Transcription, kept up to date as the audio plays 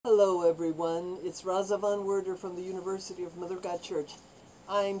Hello everyone, it's Rasa von Werder from the University of Mother God Church.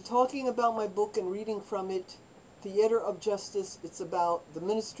 I'm talking about my book and reading from it, Theater of Justice. It's about the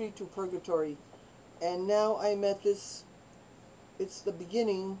ministry to purgatory. And now I'm at this, it's the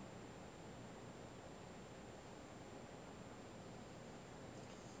beginning.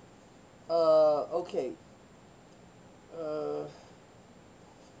 Okay.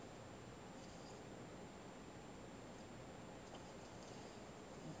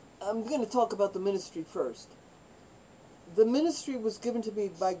 I'm going to talk about the ministry first. The ministry was given to me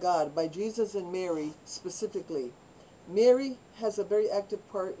by God, by Jesus and Mary specifically. Mary has a very active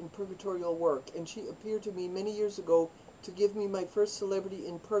part in purgatorial work, and she appeared to me many years ago to give me my first celebrity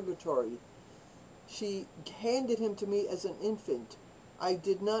in purgatory. She handed him to me as an infant. I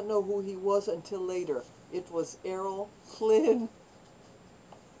did not know who he was until later. It was Errol Flynn.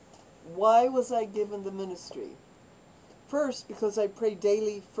 Why was I given the ministry? First, because I pray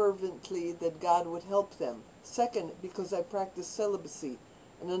daily fervently that God would help them. Second, because I practice celibacy.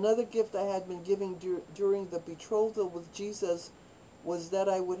 And another gift I had been given during the betrothal with Jesus was that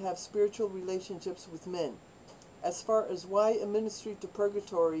I would have spiritual relationships with men. As far as why a ministry to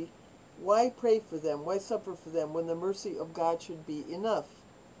purgatory, why pray for them, why suffer for them when the mercy of God should be enough?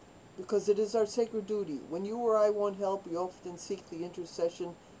 Because it is our sacred duty. When you or I want help, we often seek the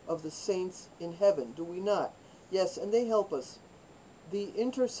intercession of the saints in heaven, do we not? Yes, and they help us. The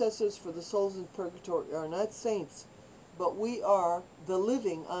intercessors for the souls in purgatory are not saints, but we are the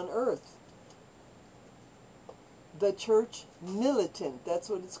living on earth. The church militant, that's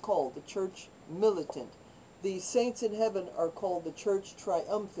what it's called, the church militant. The saints in heaven are called the church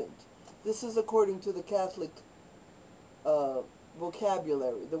triumphant. This is according to the Catholic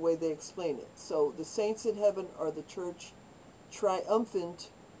vocabulary, the way they explain it. So the saints in heaven are the church triumphant,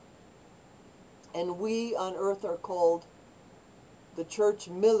 and we on earth are called the church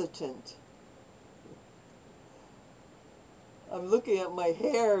militant. I'm looking at my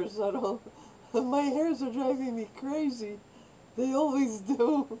hairs. My hairs are driving me crazy. They always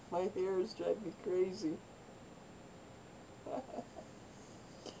do. My hairs drive me crazy.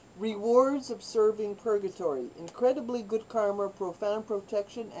 Rewards of serving purgatory. Incredibly good karma, profound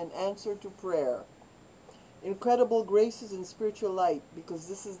protection, and answer to prayer. Incredible graces and spiritual light, because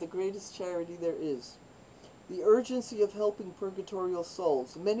this is the greatest charity there is. The urgency of helping purgatorial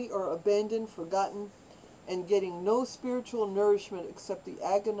souls. Many are abandoned, forgotten, and getting no spiritual nourishment except the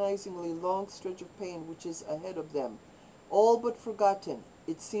agonizingly long stretch of pain which is ahead of them. All but forgotten.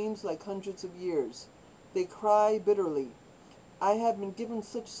 It seems like hundreds of years. They cry bitterly. I have been given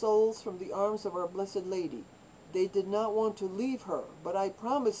such souls from the arms of our Blessed Lady. They did not want to leave her, but I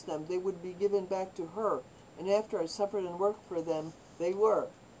promised them they would be given back to her, and after I suffered and worked for them, they were.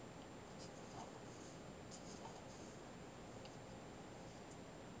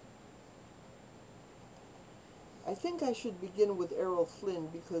 I think I should begin with Errol Flynn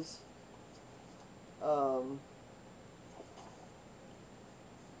because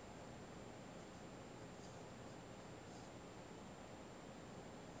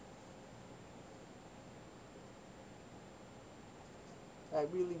I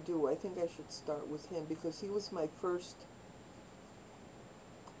really do. I think I should start with him because he was my first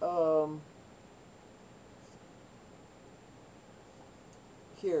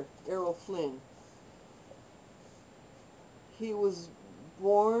here, Errol Flynn. He was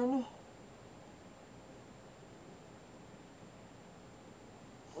born,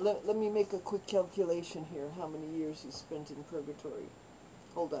 let me make a quick calculation here, how many years he spent in purgatory.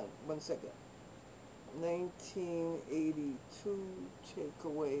 Hold on, 1 second. 1982, take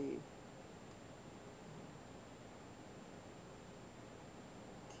away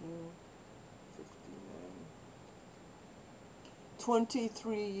 1959,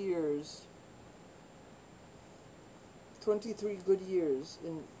 23 years. 23 good years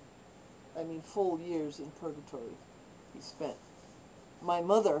full years in purgatory he spent. My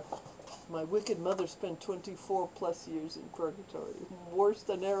wicked mother spent 24 plus years in purgatory. Worse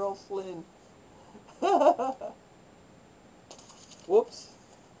than Errol Flynn. Whoops.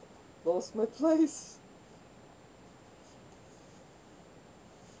 Lost my place.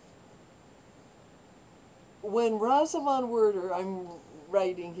 When Rasa von Werder, I'm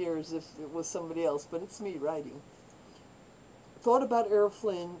writing here as if it was somebody else, but it's me writing, thought about Errol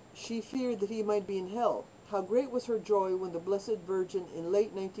Flynn, she feared that he might be in hell. How great was her joy when the Blessed Virgin in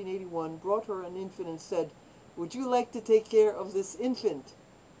late 1981 brought her an infant and said, "Would you like to take care of this infant?"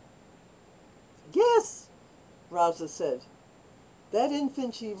 "Yes," Rasa said. That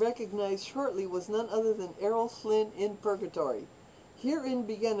infant she recognized shortly was none other than Errol Flynn in purgatory. Herein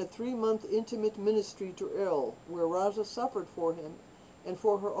began a 3-month intimate ministry to Errol, where Rasa suffered for him and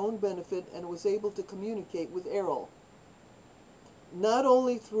for her own benefit, and was able to communicate with Errol, not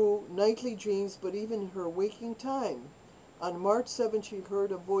only through nightly dreams, but even in her waking time. On March 7th, she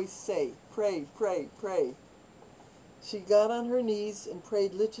heard a voice say, "Pray, pray, pray." She got on her knees and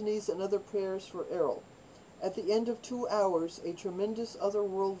prayed litanies and other prayers for Errol. At the end of 2 hours, a tremendous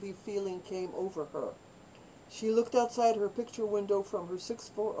otherworldly feeling came over her. She looked outside her picture window from her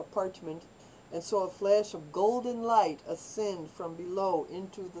 6th-floor apartment and saw a flash of golden light ascend from below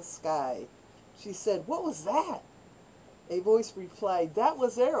into the sky. She said, "What was that?" A voice replied, "That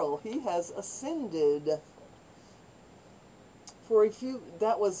was Errol. He has ascended."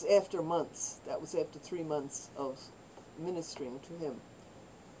 That was after months. That was after 3 months of ministering to him.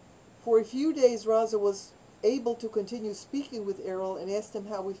 For a few days, Rasa was able to continue speaking with Errol and asked him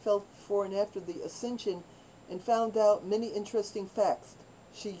how he felt before and after the ascension, and found out many interesting facts.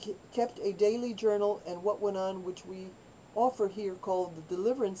 She kept a daily journal and what went on, which we offer here, called The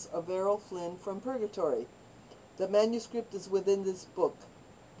Deliverance of Errol Flynn from Purgatory. The manuscript is within this book.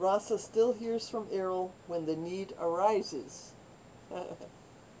 Rasa still hears from Errol when the need arises.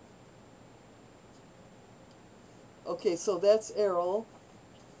 Okay, so that's Errol.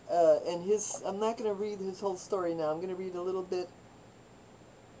 And I'm not going to read his whole story now. I'm going to read a little bit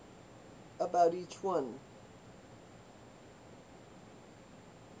about each one.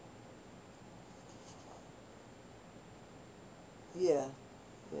 Yeah,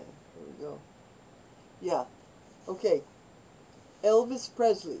 there we go. Yeah, okay. Elvis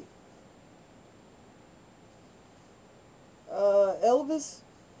Presley. Elvis,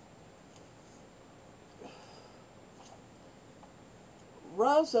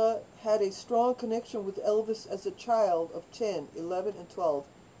 Rasa had a strong connection with Elvis as a child of 10, 11, and 12,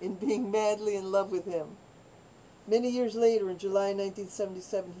 in being madly in love with him. Many years later, in July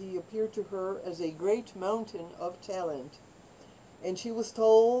 1977, he appeared to her as a great mountain of talent, and she was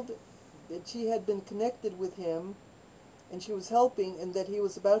told that she had been connected with him, and she was helping, and that he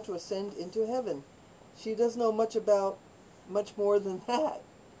was about to ascend into heaven. She doesn't know much more than that.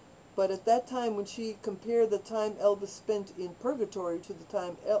 But at that time, when she compared the time Elvis spent in purgatory to the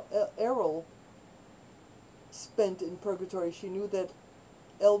time Errol spent in purgatory, she knew that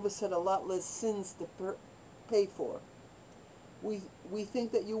Elvis had a lot less sins to pay for. We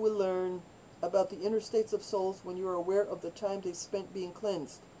think that you will learn about the inner states of souls when you are aware of the time they spent being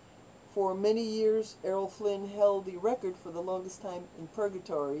cleansed. For many years, Errol Flynn held the record for the longest time in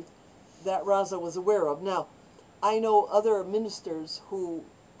purgatory that Rasa was aware of. Now, I know other ministers who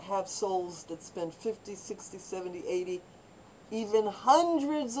have souls that spend 50, 60, 70, 80, even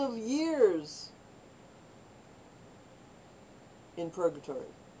hundreds of years in purgatory.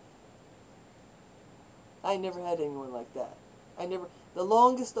 I never had anyone like that. The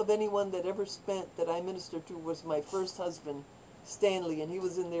longest of anyone that ever spent that I ministered to was my first husband, Stanley, and he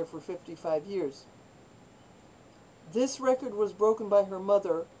was in there for 55 years. This record was broken by her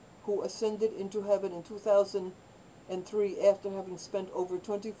mother, who ascended into heaven in 2003 after having spent over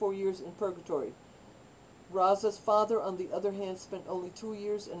 24 years in purgatory. Rasa's father, on the other hand, spent only 2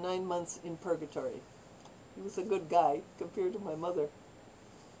 years and 9 months in purgatory. He was a good guy compared to my mother.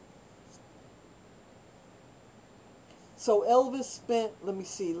 So Elvis spent,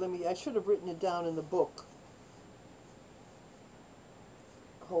 I should have written it down in the book.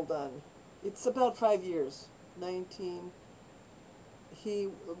 Hold on. It's about 5 years. He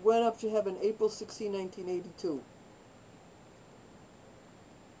went up to heaven April 16, 1982.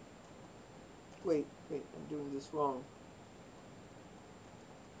 Wait, I'm doing this wrong.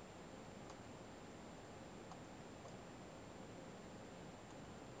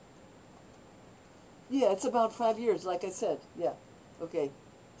 Yeah, it's about 5 years, like I said. Yeah. Okay.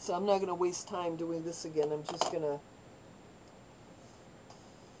 So I'm not going to waste time doing this again. I'm just going to...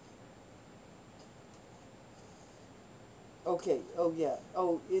 Okay. Oh, yeah.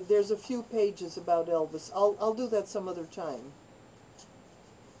 Oh, there's a few pages about Elvis. I'll do that some other time.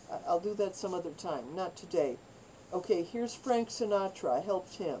 I'll do that some other time. Not today. Okay, here's Frank Sinatra. I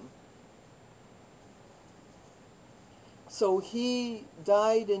helped him. So he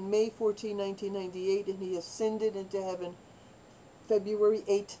died in May 14, 1998, and he ascended into heaven February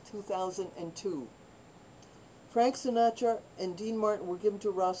 8, 2002. Frank Sinatra and Dean Martin were given to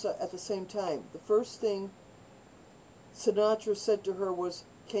Rasa at the same time. The first thing Sinatra said to her was,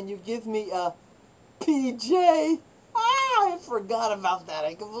 "Can you give me a PJ?" I forgot about that.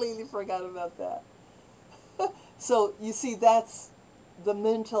 I completely forgot about that. So, you see, that's the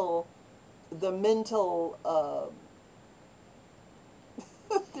mental, their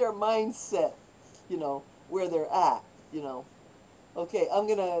mindset, where they're at, Okay, I'm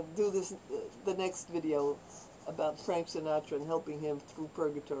going to do this, the next video. about Frank Sinatra and helping him through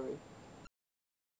purgatory.